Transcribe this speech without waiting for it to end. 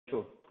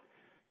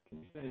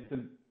is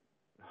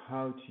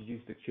how to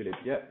use the Qlib.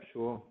 Yeah,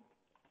 sure.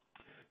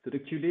 So the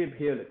Qlib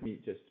here, let me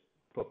just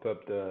pop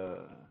up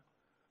the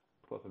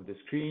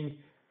screen.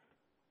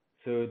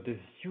 So the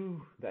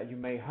view that you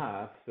may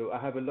have, so I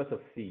have a lot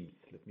of themes.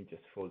 Let me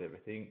just fold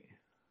everything.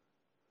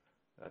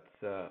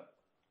 That's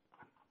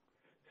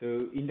so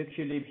in the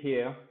Qlib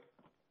here,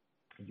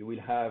 you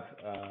will have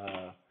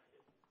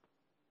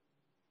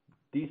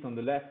these on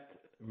the left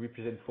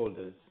represent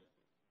folders.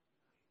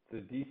 So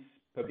this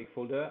public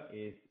folder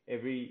is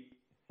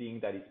everything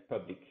that is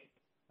public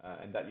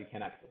and that you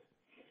can access.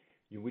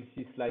 You will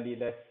see slightly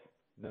less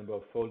number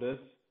of folders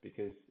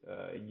because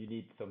you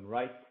need some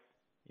rights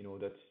in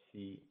order to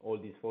see all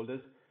these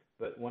folders.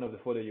 But one of the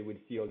folders you will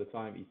see all the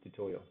time is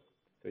tutorial.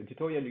 So in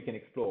tutorial, you can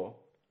explore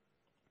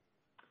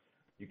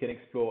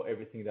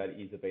everything that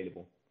is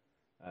available.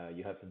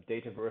 You have some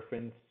data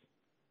reference,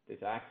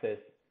 data access.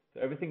 So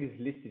everything is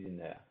listed in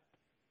there.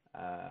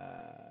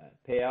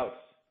 Payouts.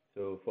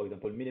 So for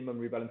example, minimum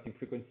rebalancing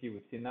frequency,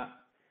 we've seen that.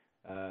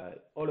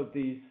 All of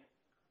these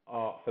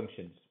are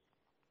functions.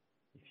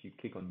 If you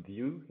click on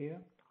view here,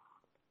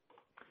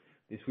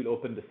 this will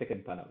open the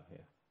second panel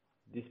here.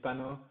 This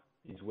panel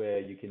is where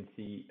you can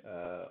see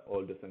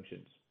all the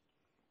functions.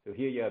 So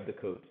here you have the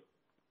code.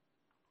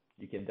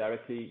 You can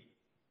directly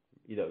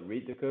either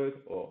read the code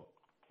or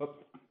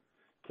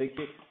take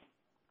it,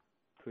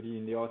 put it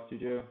in the Art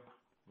Studio,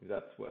 if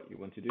that's what you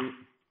want to do,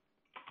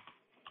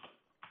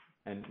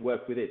 and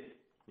work with it.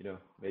 You know,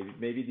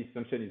 maybe this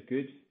function is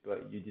good,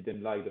 but you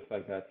didn't like the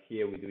fact that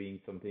here we're doing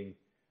something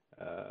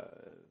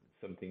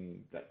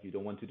that you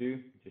don't want to do.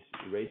 Just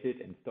erase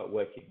it and start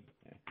working.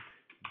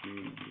 Do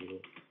your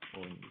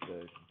own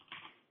version.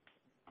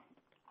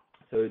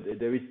 So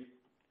there is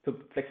some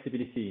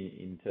flexibility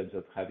in terms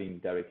of having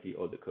directly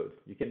all the code.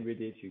 You can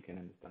read it, you can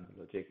understand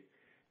the logic.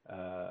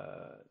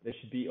 There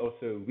should be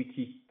also a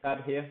wiki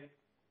tab here,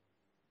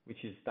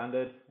 which is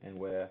standard and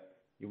where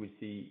you will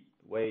see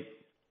weights,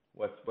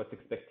 what's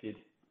expected.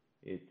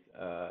 It's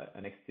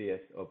an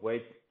XTS of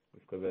weight.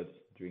 We've covered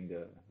during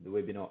the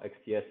webinar.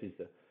 XTS is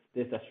the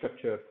data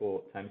structure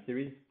for time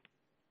series.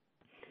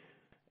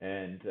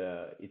 And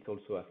it's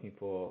also asking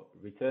for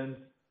returns,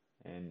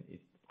 and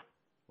it's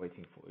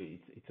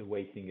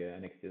awaiting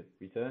an XTS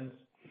returns.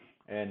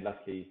 And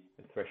lastly,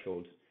 a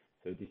threshold.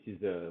 So this is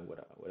what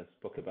I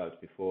spoke about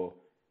before,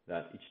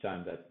 that each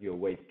time that your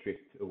weight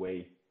drifts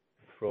away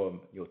from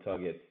your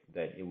target,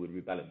 then it will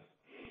rebalance.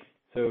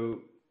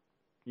 So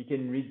you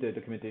can read the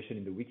documentation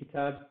in the wiki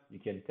tab. You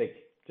can take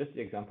just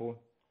the example.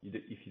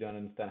 If you don't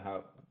understand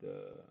how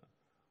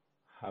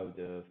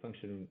the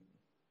function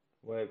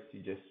works,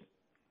 you just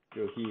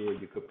go here,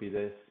 you copy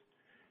this,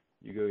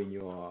 you go in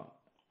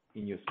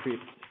your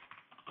script,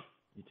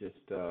 you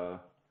just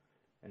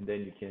and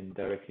then you can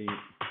directly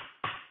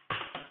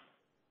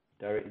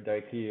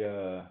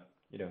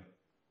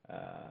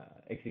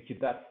execute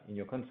that in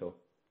your console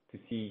to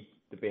see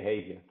the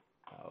behavior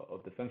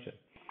of the function.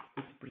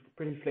 It's a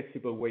pretty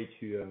flexible way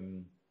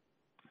to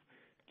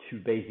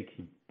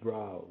basically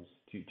browse,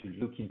 to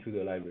look into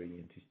the library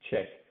and to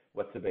check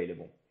what's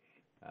available.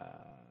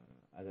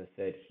 As I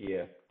said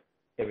here,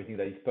 everything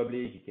that is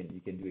public,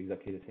 you can do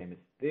exactly the same as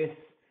this.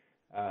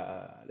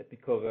 Let me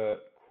cover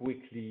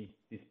quickly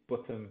this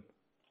bottom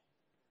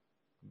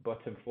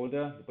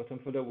folder. The bottom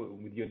folder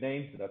with your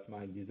name, so that's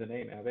my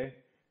username, Hervé.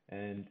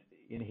 And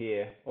in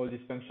here, all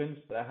these functions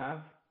that I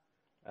have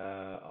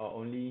are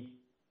only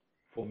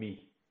for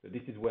me. So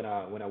this is when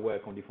I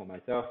work only for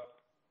myself.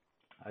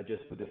 I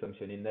just put the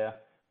function in there,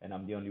 and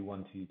I'm the only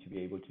one to be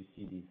able to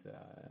see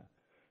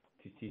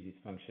these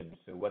functions.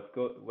 So what's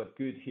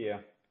good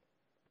here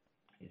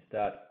is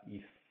that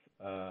if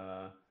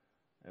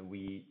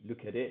we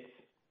look at it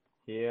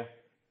here,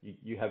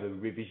 you have a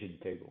revision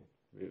table.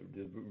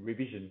 The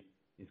revision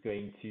is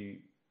going to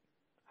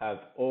have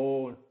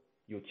all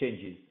your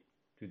changes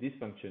to this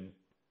function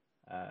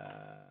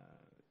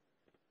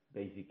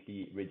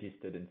basically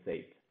registered and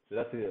saved. So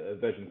that's a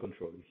version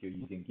control. If you're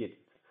using Git,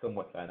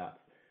 somewhat like that.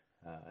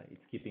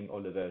 It's keeping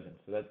all the versions.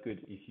 So that's good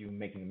if you're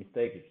making a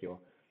mistake, if you're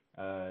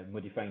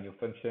modifying your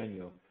function,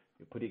 you're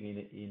putting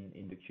it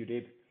in the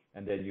Qlib,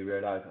 and then you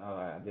realize,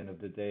 at the end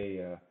of the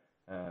day,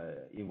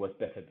 it was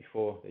better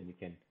before, then you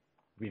can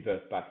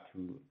revert back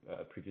to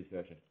a previous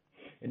version.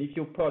 And if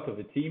you're part of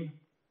a team,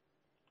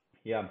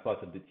 here I'm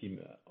part of the team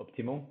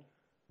Optimal,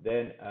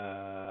 then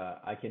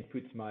I can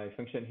put my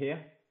function here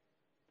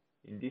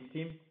in this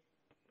team,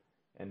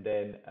 and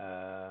then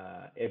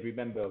every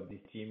member of this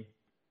team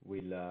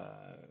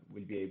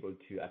will be able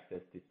to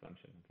access this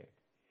function. Okay,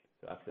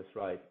 so access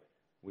right,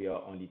 we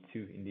are only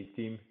 2 in this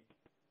team,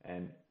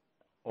 and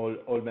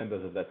all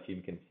members of that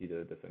team can see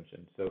the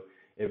function. So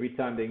every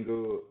time they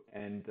go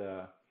and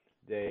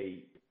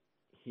they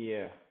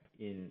here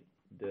in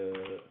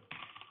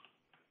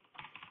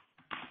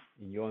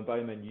your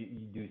environment, you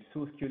do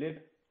source Qlib,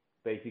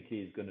 basically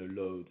it's going to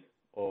load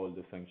all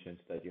the functions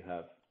that you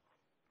have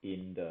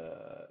in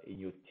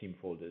your team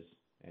folders,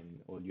 and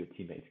all your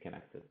teammates can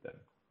access them.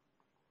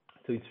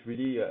 So it's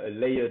really a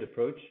layered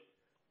approach: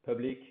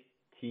 public,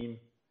 team,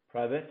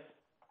 private.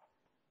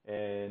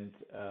 and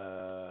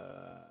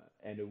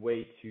a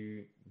way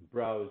to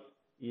browse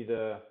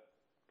either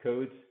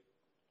code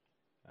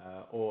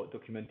or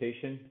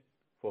documentation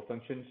for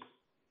functions,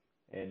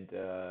 and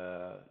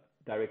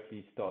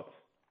directly start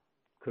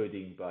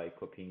coding by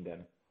copying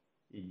them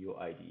in your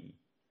IDE.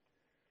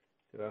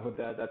 So I hope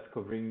that that's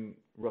covering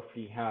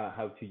roughly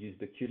how to use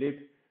the Qlib.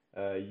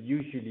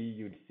 Usually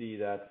you'd see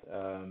that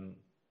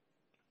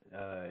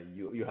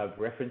you have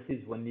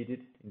references when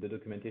needed in the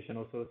documentation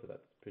also, so that's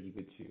pretty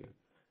good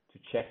to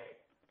check.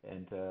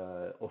 And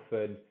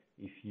often,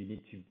 if you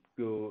need to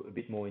go a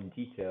bit more in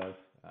details,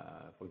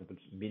 for example,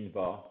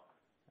 minvar,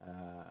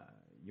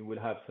 you will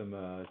have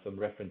some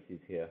references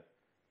here.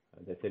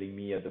 They're telling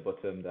me at the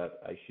bottom that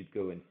I should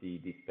go and see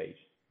this page.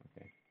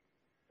 Okay,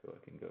 so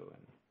I can go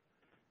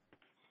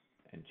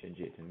and change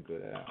it and go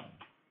there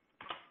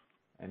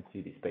and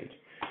see this page.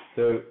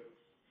 So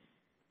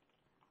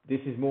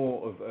this is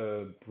more of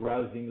a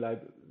browsing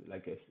like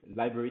a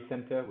library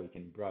center where you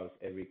can browse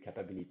every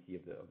capability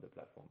of the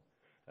platform.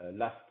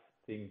 Last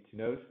thing to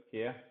note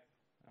here,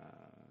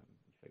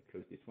 if I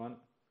close this one,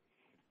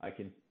 I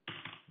can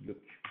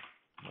look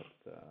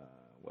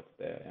what's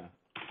there. Yeah,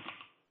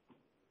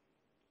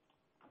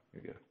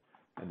 here we go,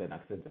 and then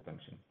access the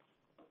function.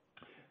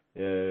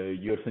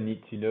 You also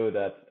need to know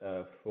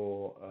that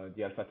for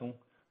the Alphaton,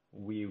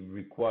 we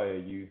require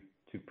you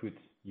to put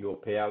your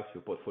payouts,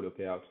 your portfolio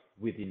payouts,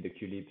 within the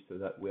Qlib so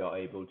that we are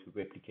able to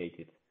replicate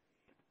it.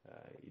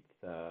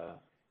 It's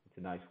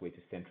a nice way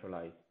to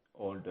centralize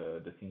all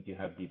the things you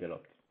have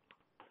developed.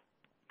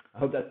 I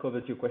hope that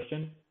covers your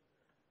question.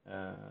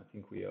 I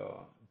think we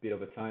are a bit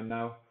over time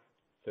now,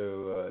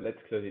 so let's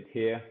close it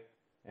here.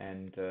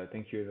 And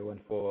thank you everyone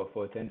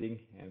for attending,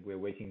 and we're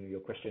waiting your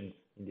questions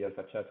in the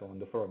Alpha chat or on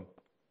the forum.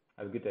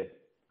 Have a good day.